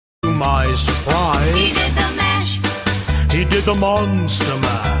my surprise, he did the mash. He did the monster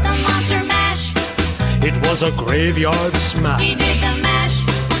mash. The monster mash. It was a graveyard smash. He did the mash.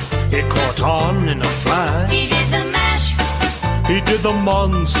 It caught on in a flash. He did the mash. He did the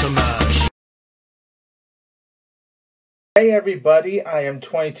monster mash. Hey everybody, I am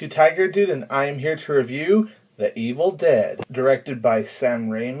 22 Tiger Dude and I am here to review The Evil Dead, directed by Sam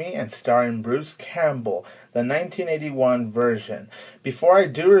Raimi and starring Bruce Campbell, the 1981 version. Before I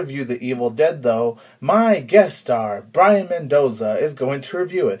do review The Evil Dead though, my guest star, Brian Mendoza, is going to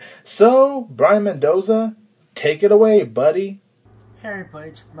review it. So, Brian Mendoza, take it away, buddy. Hey everybody,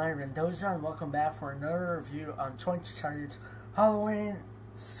 it's Brian Mendoza and welcome back for another review on 22 Tiger Dude's Halloween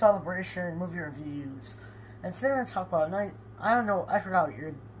celebration movie reviews. And today we're going to talk about a night, I don't know, I forgot what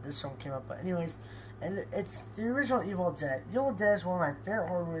year this one came up, but anyways, and it's the original Evil Dead. Evil Dead is one of my favorite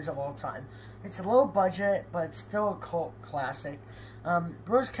horror movies of all time. It's a low budget, but it's still a cult classic.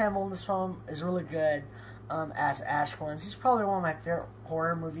 Bruce Campbell in this film is really good as Ash Worms. He's probably one of my favorite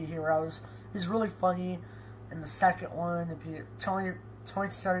horror movie heroes. He's really funny in the second one. If you if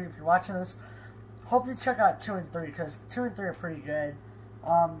you're watching this, hope you check out 2 and 3 because 2 and 3 are pretty good.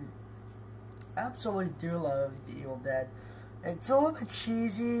 Absolutely do love The Evil Dead. It's a little bit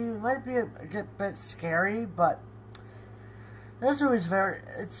cheesy, might be a bit scary, but this movie is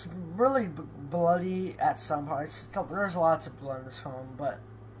it's really bloody at some parts. There's lots of blood in this film, but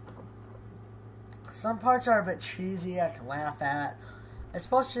some parts are a bit cheesy I can laugh at,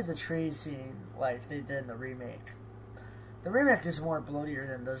 especially the tree scene like they did in the remake. The remake is more bloodier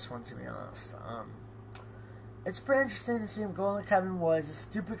than this one, to be honest. It's pretty interesting to see him go in the cabin woods. A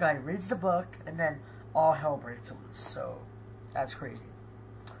stupid guy reads the book, and then all hell breaks loose. So, that's crazy.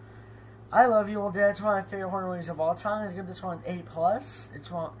 I love Evil Dead. It's one of my favorite horror movies of all time. I give this one an A+.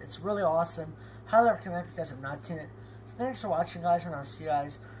 It's really awesome. Highly recommend it because I've not seen it. So thanks for watching, guys, and I'll see you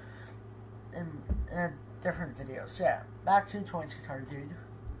guys in a different video. So, yeah, back to 22 Tiger Dude.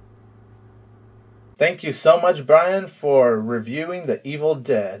 Thank you so much, Brian, for reviewing The Evil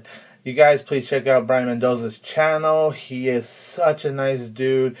Dead. You guys, please check out Brian Mendoza's channel. He is such a nice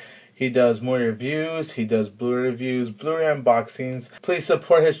dude. He does movie reviews. He does Blu-ray reviews, Blu-ray unboxings. Please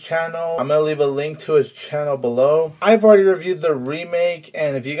support his channel. I'm going to leave a link to his channel below. I've already reviewed the remake,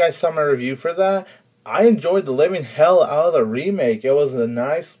 and if you guys saw my review for that, I enjoyed the living hell out of the remake. It was a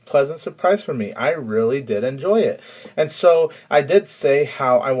nice, pleasant surprise for me. I really did enjoy it. And so, I did say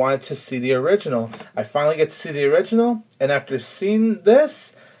how I wanted to see the original. I finally get to see the original, and after seeing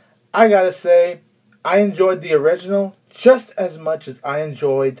this, I gotta say, I enjoyed the original just as much as I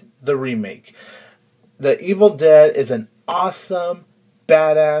enjoyed the remake. The Evil Dead is an awesome,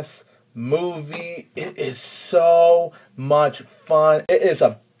 badass movie. It is so much fun. It is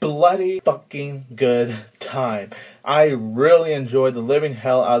a bloody fucking good time. I really enjoyed the living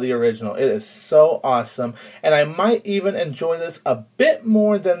hell out of the original. It is so awesome. And I might even enjoy this a bit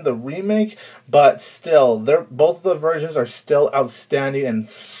more than the remake, but still, both of the versions are still outstanding and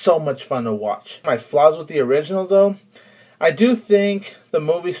so much fun to watch. My flaws with the original though, I do think the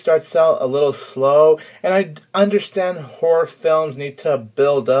movie starts out a little slow, and I understand horror films need to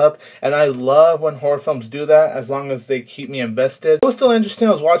build up, and I love when horror films do that as long as they keep me invested. It was still interesting.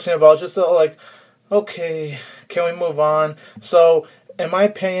 I was watching it, but I was just like, okay, can we move on? So, in my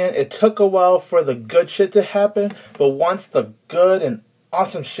opinion, it took a while for the good shit to happen, but once the good and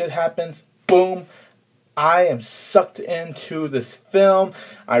awesome shit happens, boom, I am sucked into this film.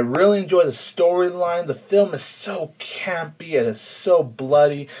 I really enjoy the storyline. The film is so campy. It is so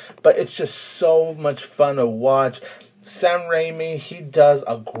bloody, but it's just so much fun to watch. Sam Raimi, he does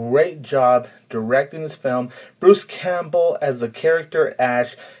a great job directing this film. Bruce Campbell as the character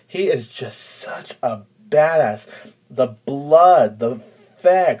Ash, he is just such a badass. The blood, the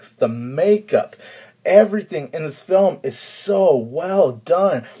effects, the makeup, everything in this film is so well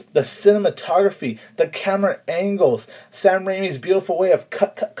done. The cinematography, the camera angles, Sam Raimi's beautiful way of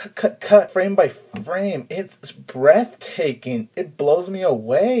cut, frame by frame. It's breathtaking. It blows me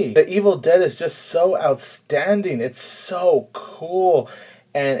away. The Evil Dead is just so outstanding. It's so cool.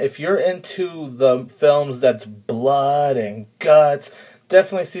 And if you're into the films that's blood and guts,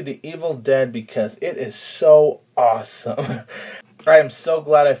 definitely see The Evil Dead because it is so awesome. I am so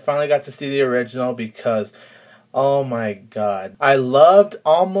glad I finally got to see the original because, oh my god, I loved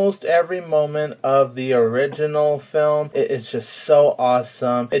almost every moment of the original film. It is just so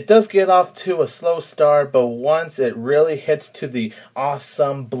awesome. It does get off to a slow start, but once it really hits to the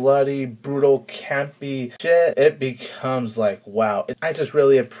awesome, bloody, brutal, campy shit, it becomes like, wow. I just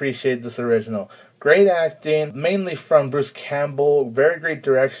really appreciate this original. Great acting, mainly from Bruce Campbell, very great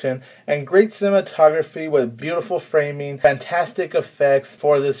direction, and great cinematography with beautiful framing, fantastic effects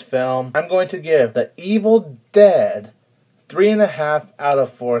for this film. I'm going to give The Evil Dead 3.5 out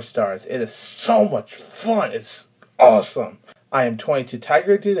of 4 stars. It is so much fun. It's awesome. I am 22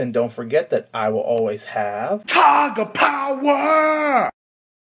 Tiger Dude, and don't forget that I will always have Tiger Power!